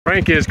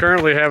Frank is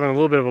currently having a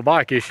little bit of a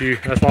bike issue.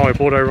 That's why we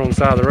pulled over on the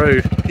side of the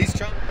road. He's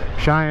trying.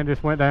 Cheyenne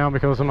just went down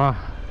because of my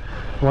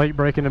late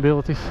braking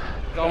abilities.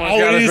 Almost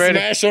got us ready.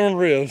 Ash on the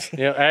ribs.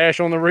 Yeah, ash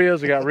on the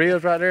ribs. We got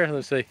ribs right there.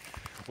 Let's see.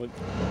 Boom!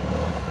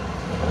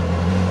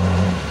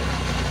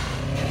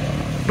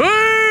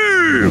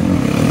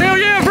 Hell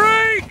yeah,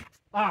 Frank!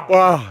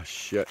 Oh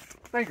shit.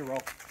 Finger roll.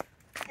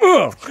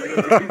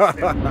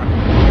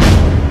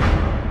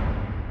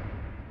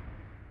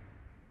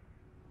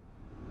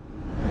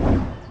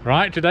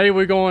 Right, today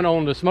we're going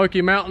on the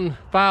Smoky Mountain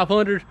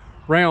 500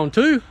 round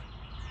 2.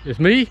 It's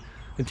me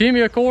and Timmy,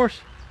 of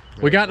course.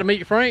 We got to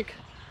meet Frank,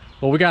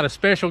 but we got a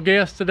special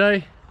guest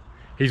today.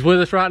 He's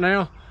with us right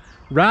now,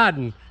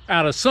 riding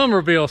out of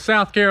Summerville,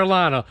 South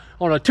Carolina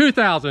on a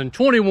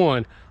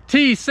 2021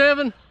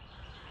 T7,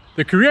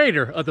 the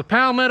creator of the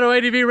Palmetto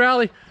ADV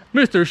Rally,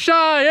 Mr.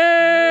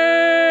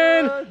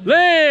 Cheyenne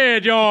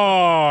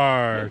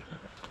Ledyard.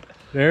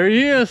 There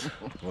he is.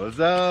 What's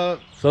up?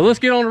 So let's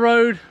get on the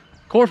road.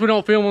 Of course, we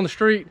don't film on the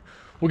street.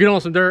 We'll get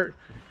on some dirt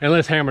and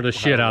let's hammer the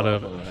shit out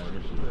of it.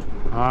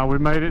 We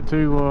made it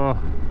to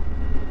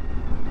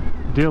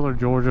Dillard,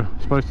 Georgia.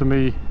 Supposed to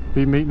be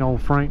meeting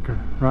old Frank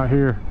right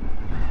here.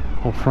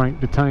 Old Frank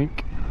the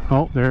Tank.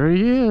 Oh, there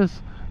he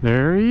is.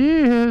 There he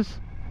is.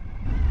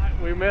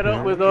 We met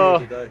up with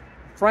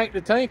Frank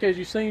the Tank, as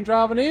you seen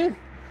driving in.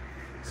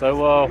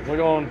 So we're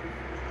going.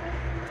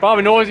 It's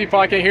probably noisy.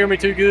 Probably can't hear me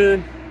too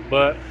good,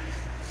 but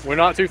we're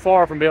not too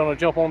far from being able to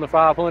jump on the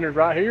 500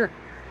 right here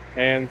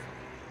and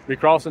be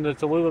crossing the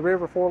Tallulah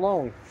River for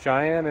long.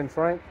 Cheyenne and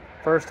Frank,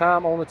 first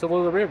time on the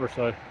Tallulah River,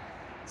 so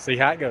see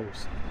how it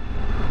goes.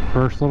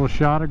 First little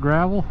shot of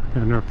gravel,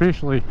 and they're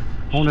officially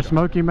on the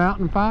Smoky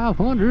Mountain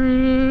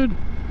 500.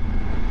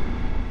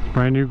 It's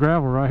brand new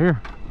gravel right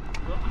here.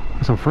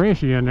 Some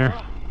freshy in there.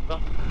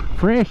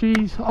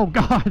 Freshies. Oh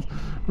God,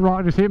 the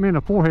rock just hit me in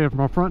the forehead from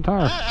my front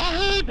tire.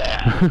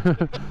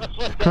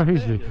 It's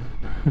crazy.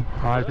 All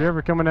right, if you're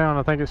ever coming down,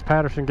 I think it's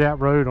Patterson Gap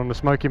Road on the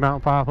Smoky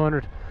Mountain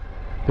 500.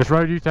 This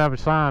road used to have a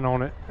sign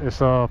on it. It's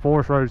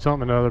Forest Road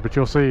something or other, but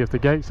you'll see if the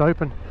gate's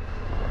open,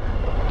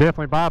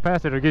 definitely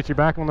bypass it. It'll get you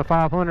back on the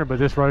 500, but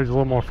this road's a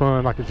little more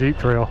fun, like a Jeep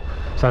trail.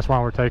 So that's why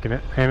we're taking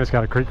it. And it's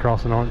got a creek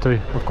crossing on it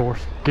too, of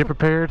course. Get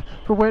prepared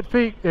for wet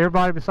feet.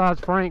 Everybody besides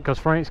Frank, because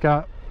Frank's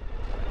got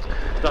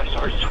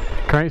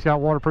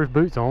waterproof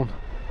boots on.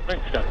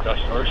 Frank's got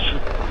crush first.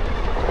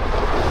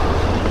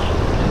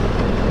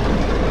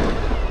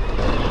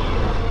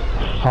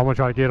 I'm gonna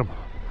try to get them.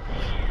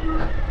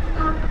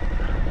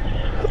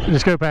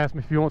 Just go past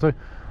me if you want to.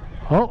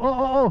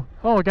 Oh,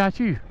 I got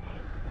you.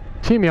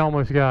 Timmy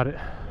almost got it.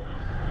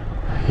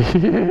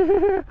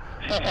 Yeah.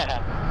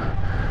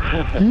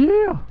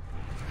 Yeah.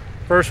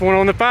 First one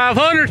on the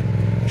 500.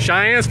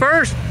 Cheyenne's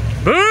first.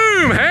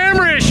 Boom!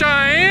 Hammer it,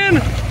 Cheyenne.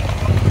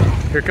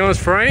 Here comes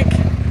Frank.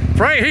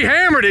 Frank, he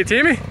hammered it,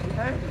 Timmy.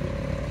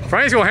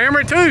 Frank's gonna hammer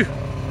it too.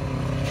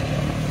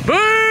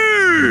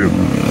 Boom!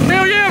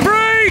 Hell yeah,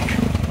 Frank!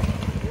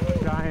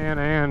 Cheyenne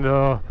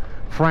and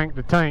Frank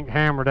the Tank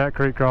hammered that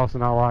creek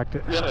crossing. I liked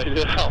it. Yeah, he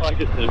did. I like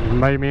it too.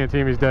 Made me and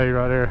Timmy's day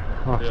right there.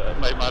 Yeah, it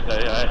made my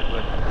day,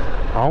 actually.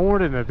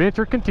 Onward and the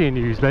adventure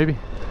continues, baby.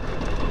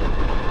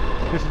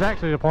 This is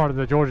actually a part of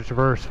the Georgia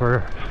Traverse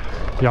for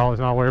y'all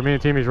that's not aware. Me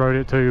and Timmy's rode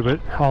it too, but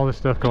all this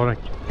stuff kind of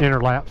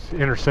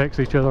intersects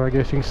each other, I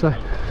guess you can say.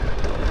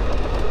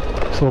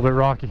 It's a little bit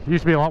rocky. It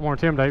used to be a lot more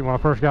intimidating when I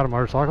first got a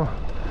motorcycle.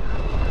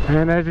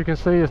 And as you can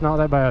see, it's not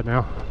that bad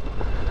now.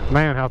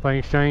 Man, how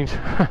things change.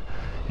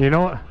 You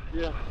know what?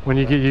 Yeah. When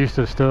you get used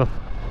to stuff,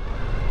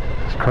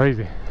 it's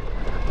crazy.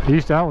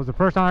 I was the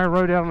first time I ever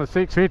rode out on the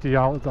 650.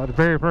 I was like, the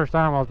very first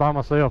time I was by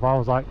myself. I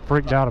was like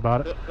freaked out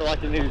about it.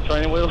 Like you needed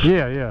training wheels?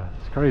 Yeah,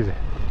 it's crazy.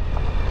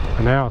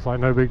 And now it's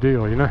like no big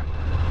deal, you know.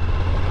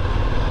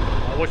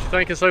 What you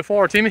thinking so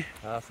far, Timmy?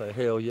 I say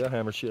hell yeah,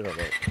 hammer shit out of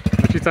it.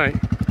 What you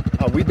think?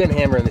 Oh, we've been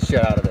hammering the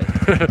shit out of it.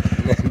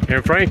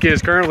 And Frank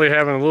is currently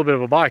having a little bit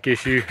of a bike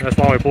issue. That's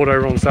why we pulled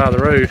over on the side of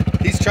the road.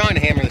 He's trying to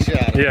hammer the shit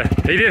out of it. Yeah,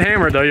 he did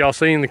hammer it though. Y'all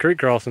seen the creek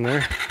crossing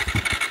there.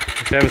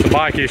 He's having some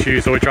bike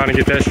issues, so we're trying to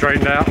get that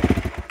straightened out.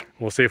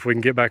 We'll see if we can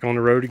get back on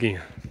the road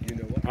again. You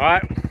know what? All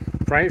right,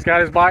 Frank's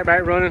got his bike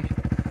back running.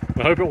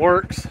 I hope it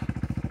works.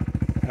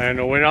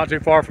 And we're not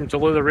too far from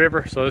Tallulah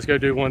River, so let's go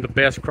do one of the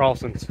best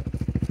crossings,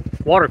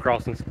 water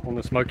crossings on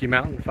the Smoky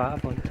Mountain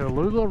 500.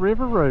 Tallulah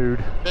River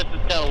Road. This is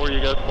kind of where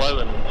you go slow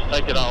and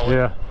take it all.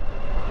 Yeah.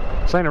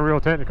 This ain't a real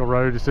technical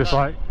road. It's just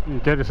like you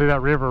get to see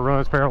that river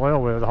runs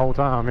parallel with it the whole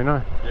time, you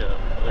know? Yeah.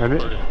 And,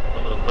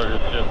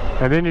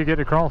 and then you get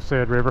to cross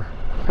said river.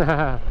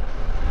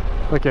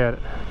 Look at it.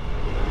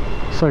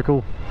 So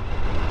cool.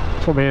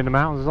 That's what being in the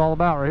mountains is all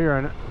about right here,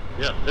 ain't it?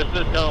 Yeah, this is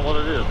kind of what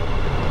it is.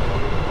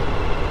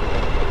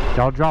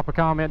 Y'all drop a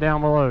comment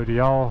down below. Do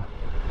y'all,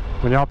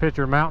 when y'all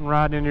picture mountain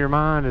riding into your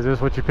mind, is this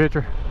what you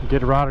picture? You get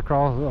to ride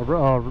across,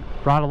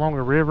 ride along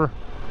the river,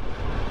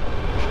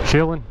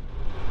 chilling.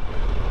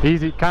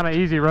 Easy, kind of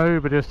easy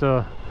road, but just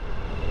a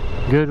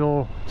good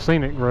little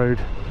scenic road.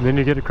 And then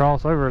you get to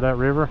cross over that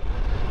river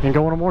and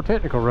go on a more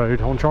technical road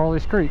on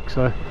Charlie's Creek.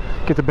 So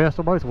get the best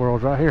of both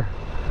worlds right here.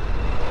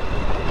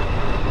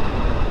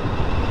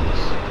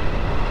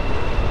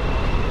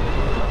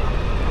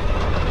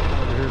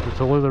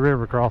 Tallulah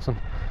River crossing.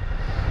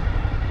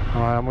 All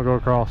right, I'm gonna go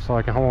across so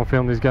I want to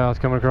film these guys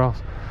coming across.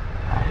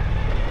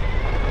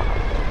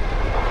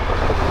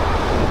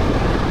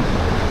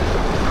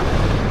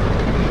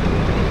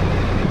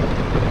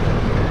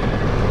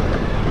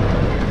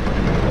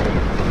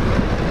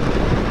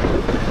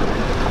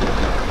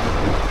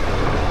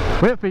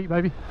 Wet feet,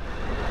 baby.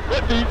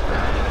 Wet feet.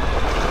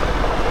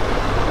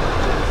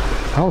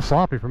 That was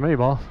sloppy for me,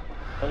 boss.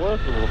 I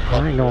was a little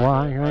I ain't gonna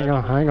lie. I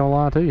ain't gonna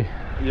lie to you.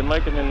 You're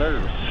making me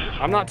nervous.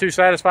 I'm not too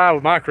satisfied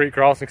with my creek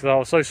crossing because I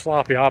was so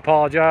sloppy. I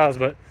apologize,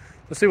 but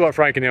let's see what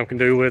Frank and them can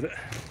do with it.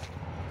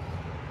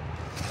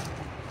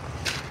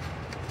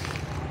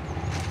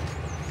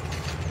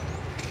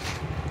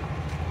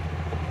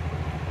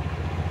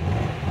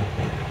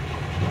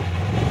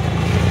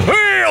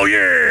 Hell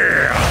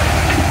yeah!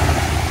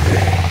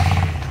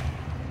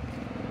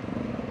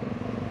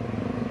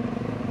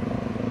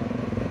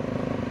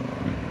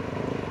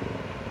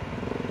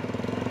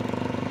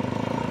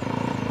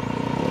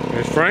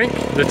 There's Frank,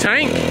 the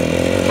tank.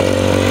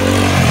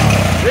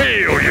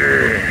 Hell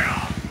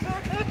yeah!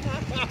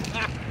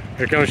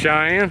 Here comes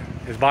Cheyenne.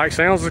 His bike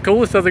sounds the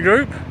coolest of the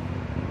group.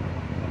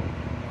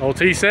 Old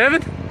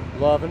T7.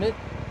 Loving it.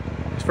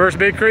 His first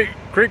big creek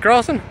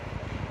crossing.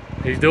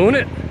 He's doing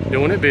it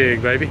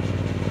big, baby.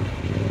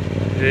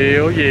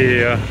 Hell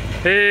yeah!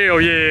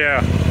 Hell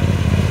yeah!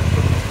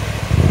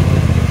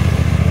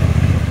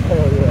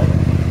 Hell yeah.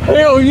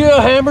 Hell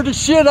yeah, hammered the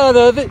shit out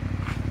of it.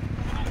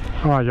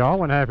 All right, y'all, I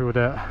wasn't happy with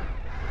that.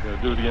 Yeah,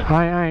 do it again.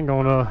 I ain't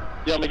gonna.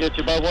 You want me to get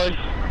you both ways?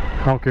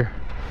 I don't care.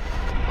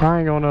 I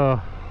ain't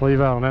gonna leave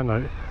out on that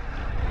note.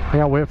 I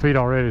got wet feet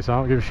already, so I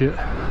don't give a shit.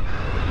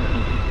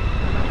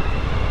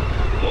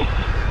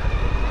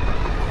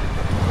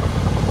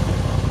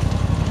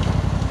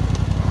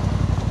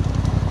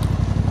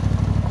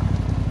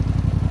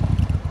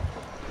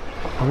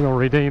 I'm gonna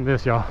redeem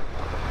this, y'all.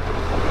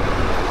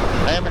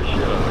 Hammer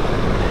shit up.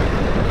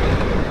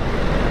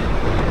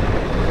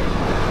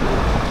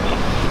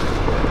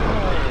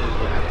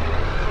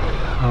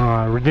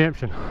 Alright,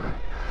 redemption.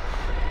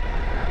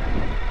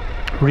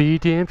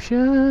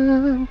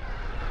 Redemption.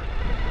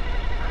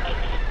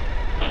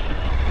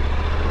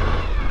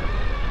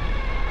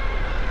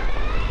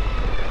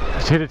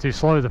 Just hit it too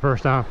slow the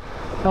first time.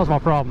 That was my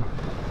problem.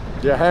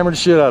 Yeah, hammered the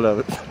shit out of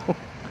it.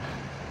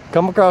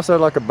 Come across there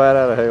like a bat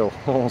out of hell.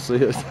 I want to see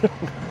it.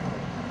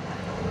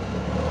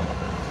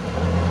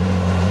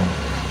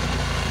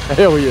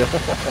 Hell yeah.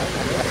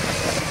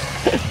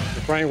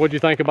 Frank, what'd you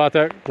think about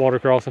that water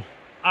crossing?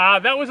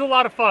 That was a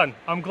lot of fun.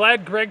 I'm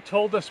glad Greg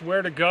told us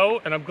where to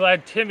go, and I'm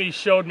glad Timmy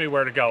showed me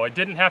where to go. I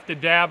didn't have to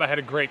dab. I had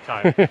a great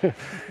time.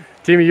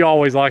 Timmy, you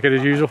always like it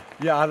as usual.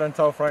 Yeah, I done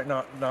told Frank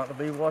not to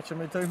be watching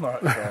me too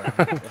much. So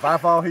if I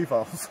fall, he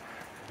falls.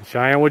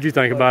 Cheyenne, what'd you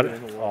think about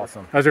it?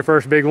 Awesome. That's your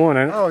first big one,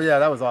 ain't it? Oh yeah,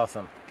 that was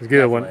awesome. It's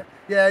good, wasn't it?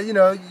 Yeah, you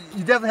know, you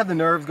definitely have the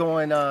nerves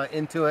going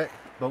into it,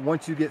 but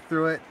once you get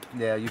through it,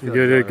 yeah, you feel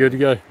good to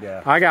go.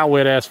 Yeah. I got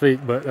wet ass feet,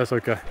 but that's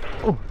okay.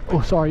 Oh,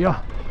 sorry,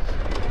 y'all.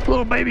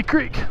 Little baby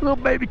creek, little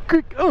baby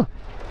creek. Oh.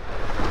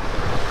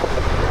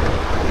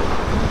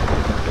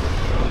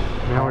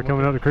 Now we're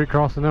coming up the creek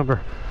crossing number.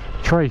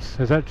 Trace.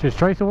 Is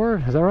Trace a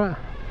word? Is that right?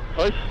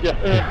 Trace?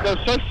 Yeah. No,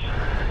 Trace.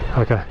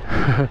 Okay.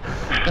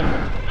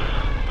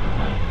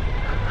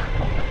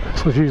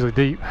 This was usually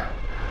deep.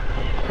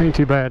 Ain't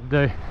too bad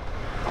today.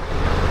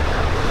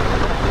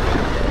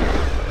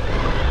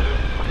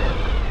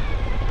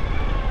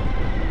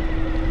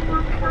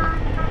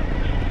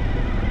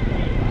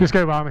 Just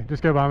go by me.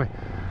 Just go by me.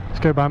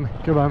 Just go by me.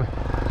 Go by me.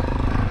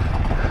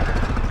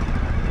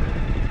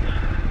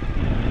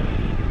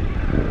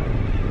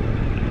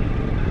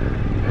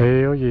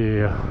 Hell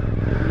yeah.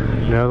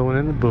 Another one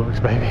in the books,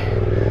 baby.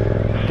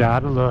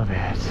 Gotta love it.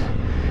 It's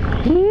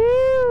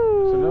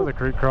another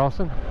creek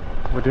crossing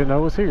we didn't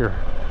know was here.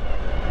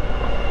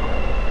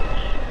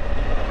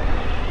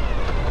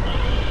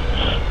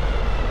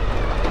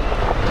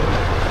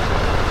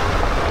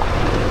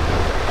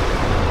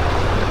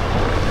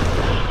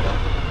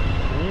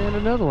 And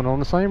another one on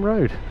the same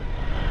road.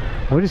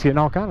 We're just getting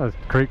all kind of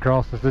creek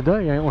crossings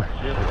today, ain't we?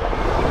 Yep.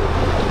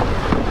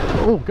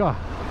 Oh God.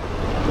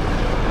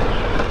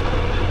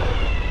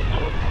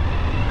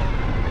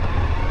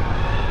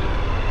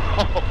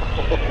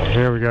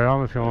 Here we go.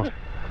 I'm just gonna.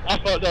 I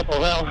fucked up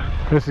on that one.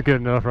 This is good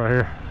enough right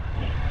here.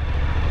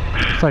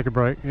 Let's take a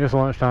break. It's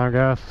lunchtime,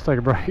 guys. Let's take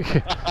a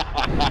break.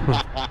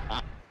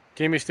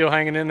 Timmy's still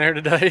hanging in there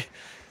today.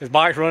 His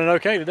bike's running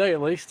okay today,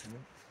 at least.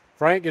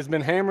 Frank has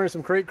been hammering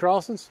some creek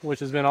crossings, which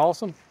has been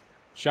awesome.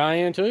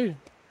 Cheyenne too.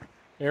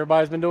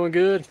 Everybody's been doing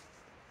good.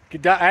 I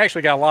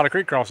actually got a lot of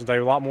creek crossings today,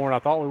 a lot more than I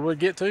thought we would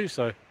get to.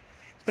 So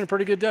it's been a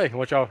pretty good day.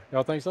 What y'all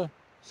think so?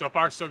 So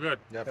far, so good.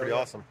 Yeah, pretty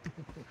awesome.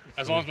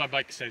 As long as my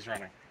bike stays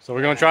running. So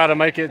we're gonna try to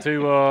make it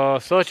to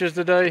Suches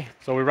today.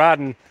 So we're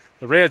riding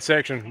the red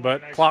section,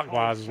 but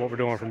clockwise is what we're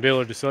doing from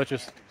Dillard to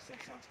Suches.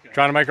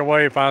 Trying to make our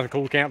way, find a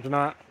cool camp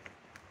tonight.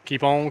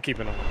 Keep on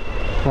keeping on.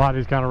 A lot of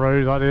these kind of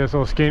roads like this, a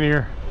little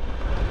skinnier.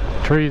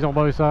 Trees on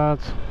both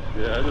sides.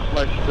 Yeah, it just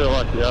makes you feel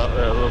like you're out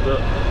there a little bit.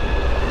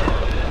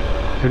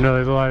 You know,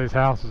 there's a lot of these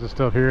houses and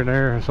stuff here and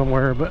there and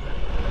somewhere, but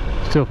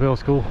still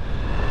feels cool.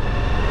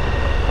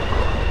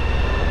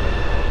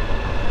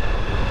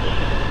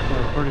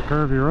 That's a pretty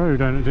curvy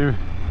road, ain't it, Jimmy?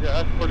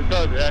 Yeah, that's pretty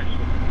curvy,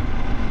 actually.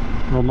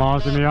 Little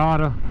Mazda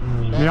Miata.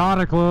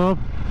 Miata Club.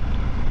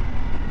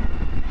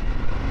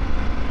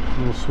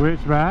 Little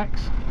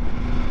switchbacks.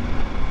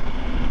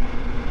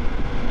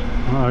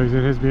 Oh, he's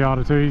in his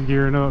Miata too. He's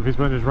gearing up. He's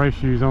putting his race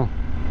shoes on.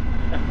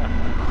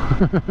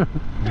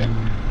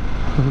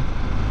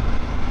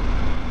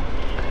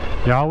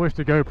 Yeah, I wish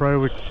the GoPro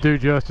would do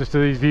justice to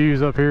these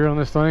views up here on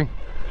this thing.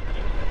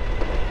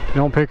 You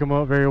don't pick them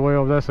up very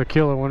well. That's a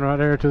killer one right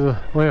there to the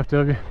left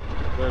of you.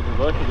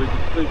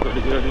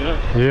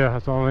 Yeah,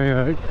 that's what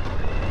I mean.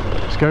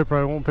 This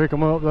GoPro won't pick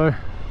them up though,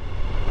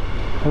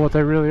 for what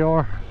they really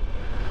are.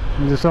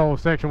 And this whole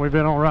section we've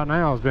been on right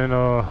now has been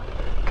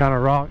kind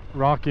of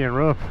rocky and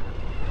rough.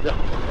 Yeah.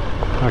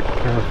 Like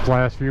the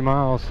last few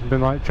miles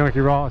been like chunky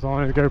rocks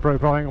on it. The GoPro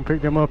probably ain't gonna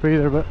pick them up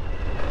either, but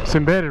it's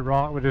embedded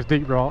rock with this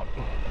deep rock.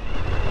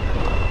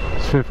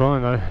 It's been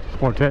fun though.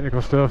 It's more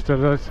technical stuff instead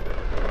of us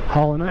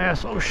hauling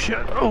ass. Oh shit!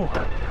 Oh,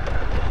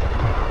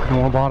 I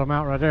don't want to bottom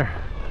out right there.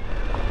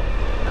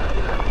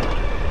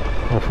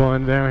 More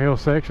fun downhill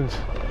sections.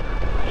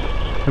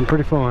 Been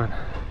pretty fun.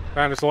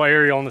 Found this little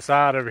area on the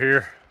side over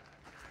here.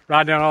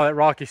 Right down all that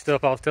rocky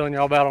stuff I was telling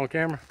y'all about on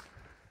camera.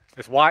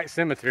 This white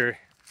cemetery.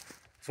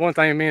 It's one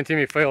thing me and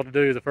Timmy failed to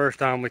do the first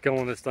time we come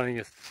on this thing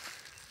is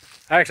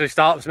actually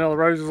stop and smell the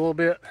roses a little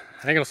bit.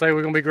 I ain't gonna say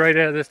we're gonna be great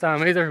at it this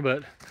time either,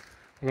 but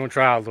we're gonna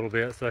try a little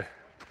bit. So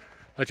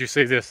let you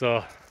see this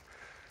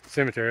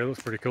cemetery. It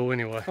looks pretty cool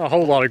anyway. Not a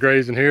whole lot of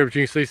graves in here, but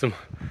you can see some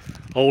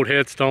old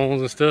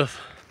headstones and stuff.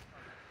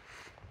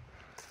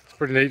 It's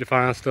pretty neat to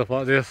find stuff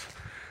like this.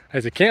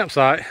 There's a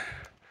campsite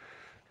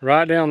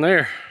right down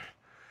there.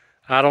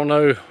 I don't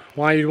know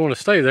why you'd want to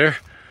stay there,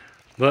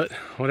 but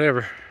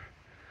whatever.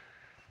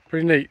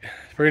 Pretty neat.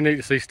 It's pretty neat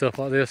to see stuff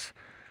like this.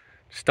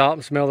 Stop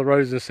and smell the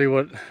roses and see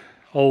what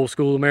old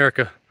school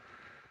America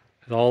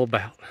is all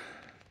about.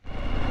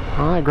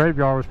 Alright,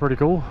 graveyard was pretty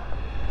cool.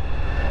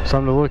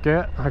 Something to look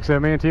at. Like I said,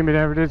 me and Timmy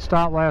never did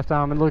stop last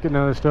time and look at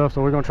none of this stuff,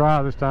 so we're going to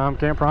try this time.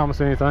 Can't promise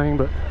anything,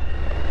 but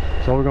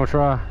so we're going to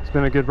try. It's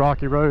been a good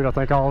rocky road. I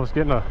think all of us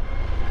getting a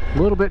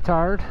little bit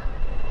tired.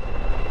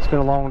 It's been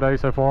a long day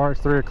so far. It's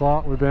 3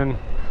 o'clock.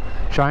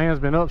 Cheyenne's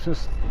been up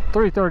since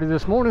 3:30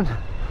 this morning.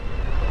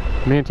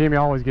 Me and Timmy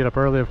always get up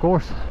early, of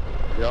course.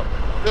 Yep.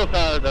 Still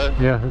tired though.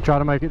 Yeah, we try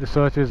to make it to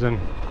Suches and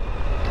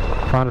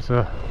find us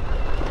a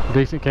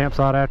decent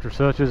campsite after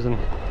Suches and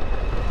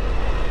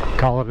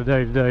call it a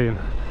day today and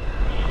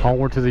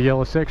onward to the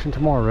yellow section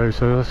tomorrow.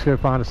 So let's go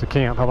find us a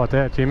camp. How about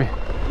that, Timmy?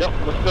 Yep,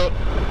 let's do it.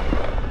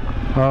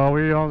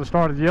 We're on the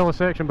start of the yellow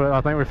section, but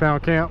I think we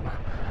found camp,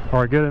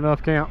 or a good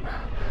enough camp.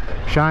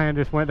 Cheyenne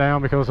just went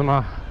down because of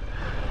my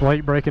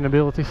late braking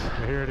abilities.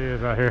 Here it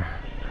is right here.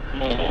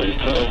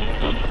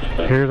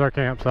 Here's our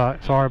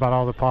campsite. Sorry about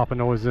all the popping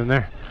noises in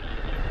there.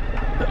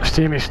 That's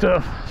Timmy's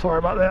stuff. Sorry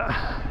about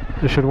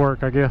that. This should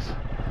work, I guess.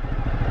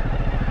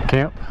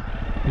 Camp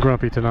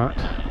Grumpy tonight.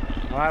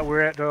 Alright,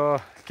 we're at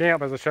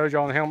camp as I showed you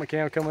on the helmet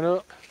cam coming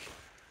up.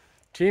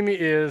 Timmy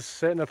is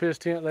setting up his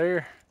tent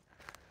there.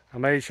 I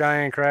made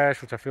Cheyenne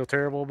crash, which I feel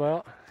terrible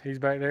about. He's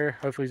back there.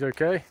 Hopefully he's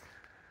okay.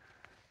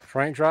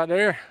 Frank's right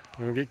there.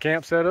 We're gonna get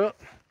camp set up.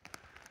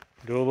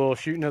 Do a little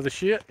shooting of the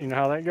shit. You know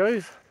how that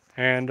goes.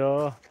 And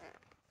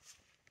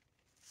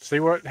see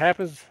what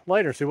happens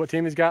later. See what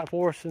Timmy's got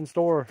for us in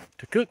store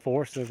to cook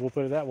for us, we'll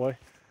put it that way.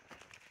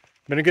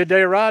 Been a good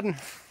day of riding.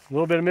 A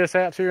little bit of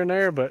mishaps here and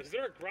there, but... Is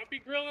there a Grumpy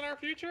grill in our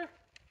future?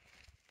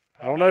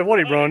 I don't know what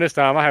he brung this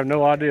time. I have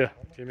no idea,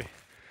 Timmy.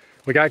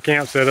 We got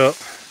camp set up.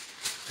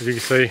 As you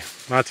can see,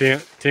 my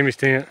tent, Timmy's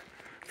tent,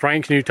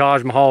 Frank's new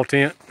Taj Mahal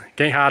tent.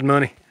 Can't hide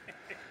money.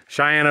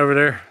 Cheyenne over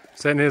there,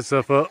 setting his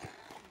stuff up.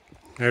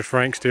 There's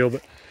Frank still,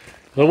 but...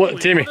 Well,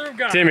 what, Timmy,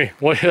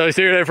 let's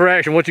hear that for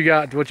action. What you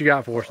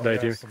got for us today,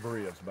 Timmy? Some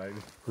ribs, baby.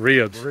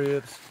 Ribs.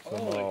 Ribs,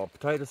 some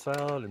potato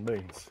salad and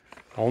beans.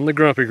 On the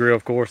Grumpy grill,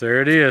 of course.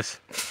 There it is.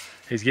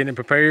 He's getting it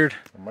prepared.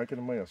 I'm making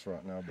a mess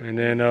right now. And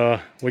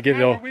then we get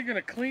How are we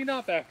gonna clean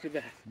up after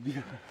that?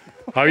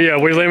 Oh yeah,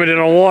 we limited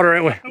on water,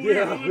 ain't we?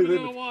 Yeah, we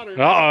limited on water.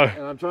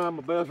 And I'm trying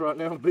my best right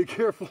now to be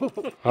careful.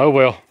 Oh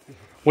well.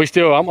 I'm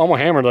gonna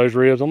hammer those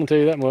ribs. I'm gonna tell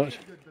you that much.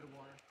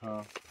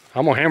 I'm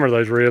gonna hammer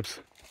those ribs.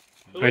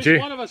 At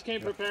least one of us came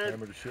prepared.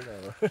 Hammer the shit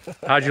out of it.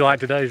 How'd you like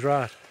today's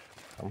ride?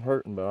 I'm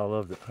hurting, but I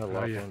loved it. Had a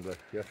lot of fun today.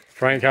 Yeah.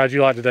 Frank, how'd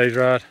you like today's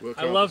ride?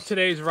 I love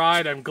today's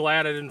ride. I'm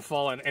glad I didn't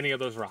fall on any of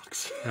those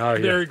rocks. Oh, yeah.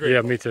 Very great.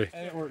 Yeah, me too.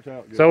 And it worked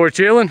out good. So we're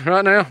chilling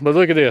right now, but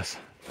look at this.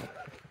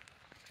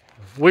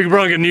 We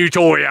brought a new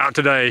toy out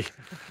today.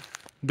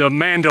 The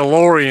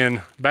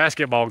Mandalorian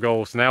basketball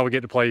goals. So now we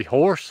get to play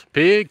horse,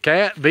 pig,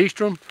 cat,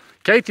 V-strom,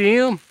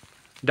 KTM,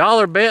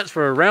 dollar bets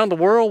for around the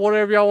world,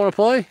 whatever y'all want to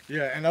play.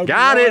 Yeah, and Obi-Wan,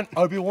 got it.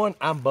 Obi-Wan,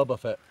 I'm Bubba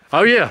Fett.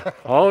 Oh yeah,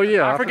 oh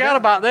yeah. I forgot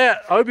about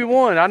that.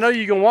 Obi-Wan, I know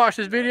you gonna watch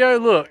this video.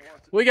 Look,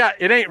 we got,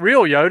 it ain't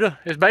real Yoda,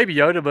 it's baby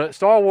Yoda, but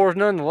Star Wars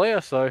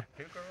nonetheless, so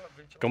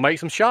Gonna make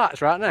some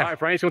shots right now. All right,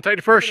 Frank's gonna take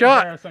the first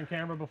shot. On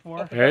camera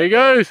before. There he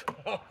goes.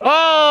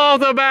 Oh,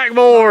 the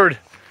backboard.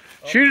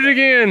 Shoot it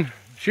again.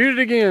 Shoot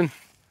it again.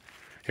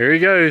 Here he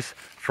goes.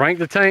 Frank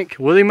the Tank.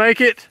 Will he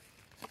make it?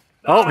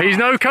 Oh, he's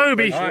no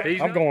Kobe.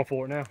 Right, I'm going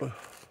for it now.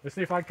 Let's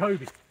see if I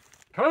Kobe.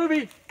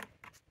 Kobe.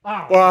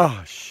 Oh.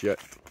 Wow, shit.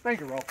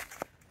 Finger roll.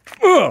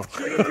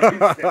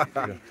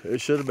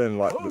 It should have been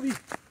like. Kobe.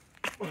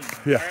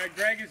 Yeah.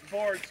 Greg is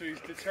bored, so he's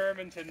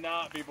determined to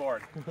not be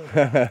bored.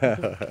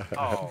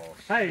 Oh,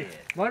 hey,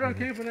 moto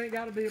camping ain't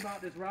got to be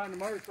about this riding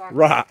the motorcycle.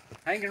 Right.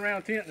 Hanging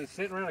around a tent and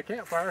sitting around a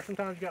campfire.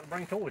 Sometimes you got to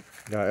bring toys.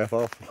 Got F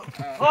off.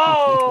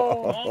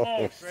 Oh!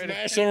 Almost.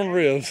 Smash on the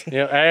ribs.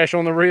 Yeah, ash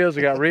on the ribs.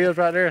 We got ribs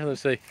right there.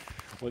 Let's see.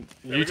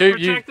 YouTube,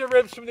 protect the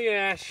ribs from the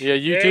ash. Yeah,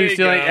 YouTube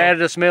still ain't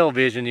added a smell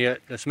vision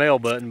yet, the smell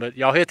button, but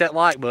y'all hit that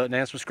like button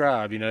and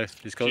subscribe, you know,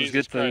 just because it's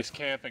good food.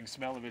 Camping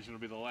smell-o-vision will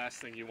be the last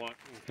thing you want.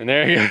 And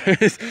there he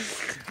goes.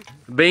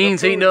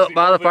 Beans heating up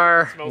by the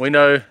fire. We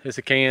know it's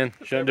a can.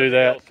 Shouldn't do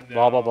that.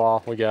 Blah, blah,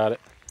 blah. We got it.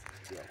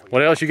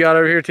 What else you got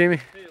over here, Timmy?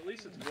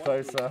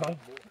 Potato salad.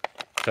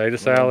 Potato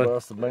salad.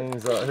 Bust the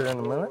beans out here in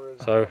a minute.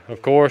 So,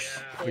 of course,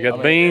 we got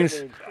the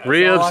beans,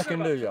 ribs. All I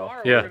can do, y'all.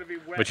 Yeah,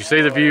 but you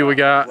see the view we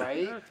got.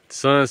 The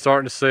sun's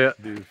starting to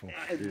set. Beautiful.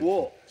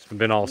 It's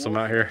been awesome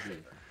out here.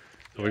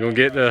 So we're gonna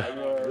get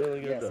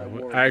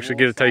the actually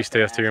get a taste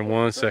test here in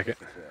 1 second.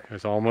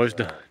 It's almost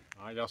done.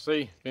 All right, y'all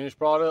see, finished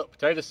product: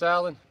 potato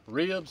salad,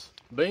 ribs,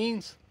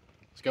 beans.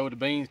 Let's go with the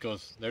beans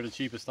because they're the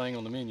cheapest thing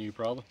on the menu,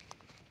 probably.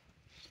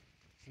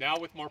 Now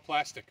with more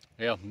plastic.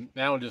 Yeah,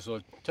 now just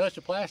a touch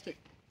of plastic.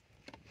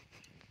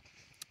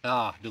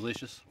 Ah,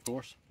 delicious, of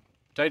course.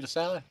 Potato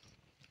salad.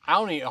 I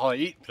don't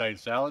eat potato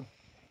salad,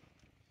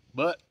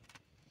 but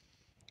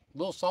a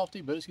little salty,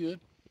 but it's good.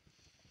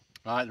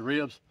 All right, the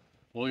ribs.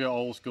 We'll go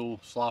old school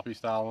sloppy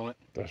style on it.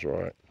 That's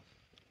right.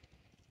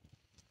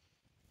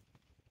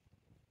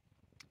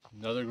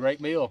 Another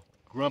great meal.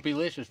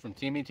 Grumpy-licious from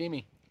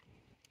Timmy.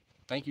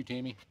 Thank you,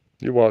 Timmy.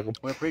 You're welcome.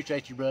 We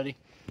appreciate you, buddy.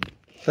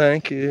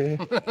 Thank you.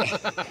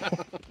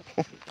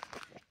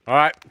 All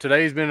right,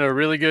 today's been a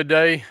really good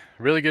day.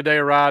 Really good day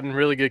of riding,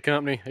 really good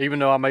company. Even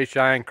though I made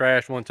Cheyenne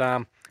crash one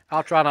time,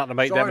 I'll try not to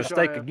make that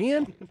mistake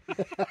again.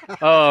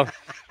 But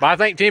I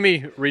think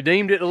Timmy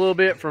redeemed it a little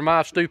bit for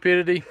my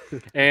stupidity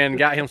and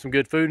got him some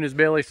good food in his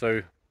belly.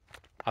 So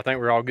I think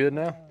we're all good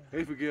now.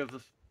 He forgives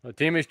us.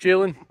 Timmy's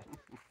chilling.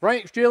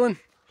 Frank's chilling.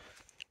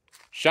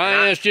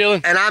 Cheyenne's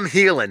chilling. And I'm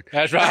healing.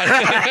 That's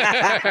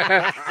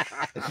right.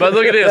 But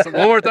look at this.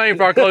 One more thing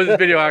before I close this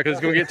video out because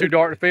it's going to get too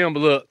dark to film. But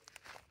look,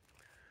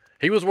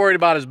 he was worried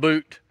about his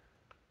boot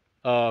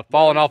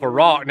falling off a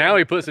rock. Now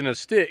he puts in a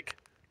stick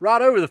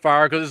right over the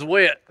fire because it's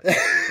wet.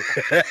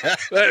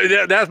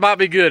 That might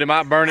be good. It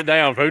might burn it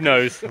down. Who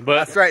knows? But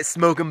that's right,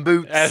 smoking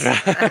boots. That's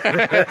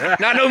right.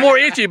 Not no more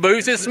itchy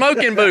boots. It's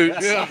smoking boots.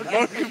 Yeah,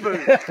 smoking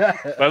boots.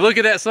 But look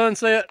at that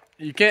sunset.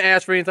 You can't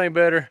ask for anything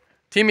better.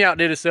 Timmy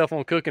outdid himself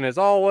on cooking as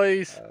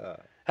always.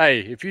 Hey,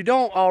 if you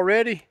don't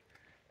already,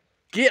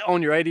 get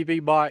on your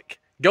ADV bike.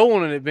 Go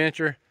on an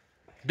adventure.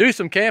 Do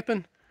some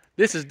camping.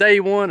 This is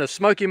day one of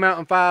Smoky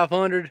Mountain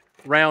 500,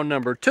 round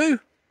number 2.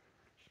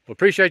 We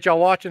appreciate y'all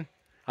watching.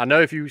 I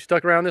know if you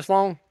stuck around this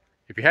long,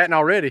 if you hadn't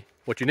already,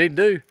 what you need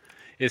to do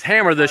is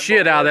hammer the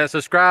shit out of that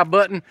subscribe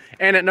button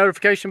and that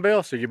notification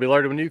bell so you'll be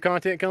alerted when new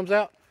content comes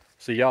out.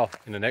 See y'all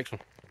in the next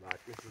one.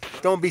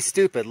 Don't be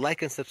stupid.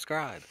 Like and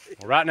subscribe.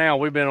 Well, right now,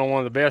 we've been on one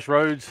of the best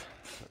roads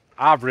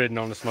I've ridden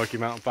on the Smoky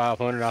Mountain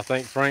 500. I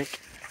think Frank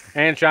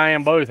and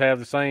Cheyenne both have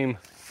the same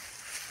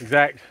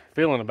exact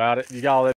feeling about it. You got all that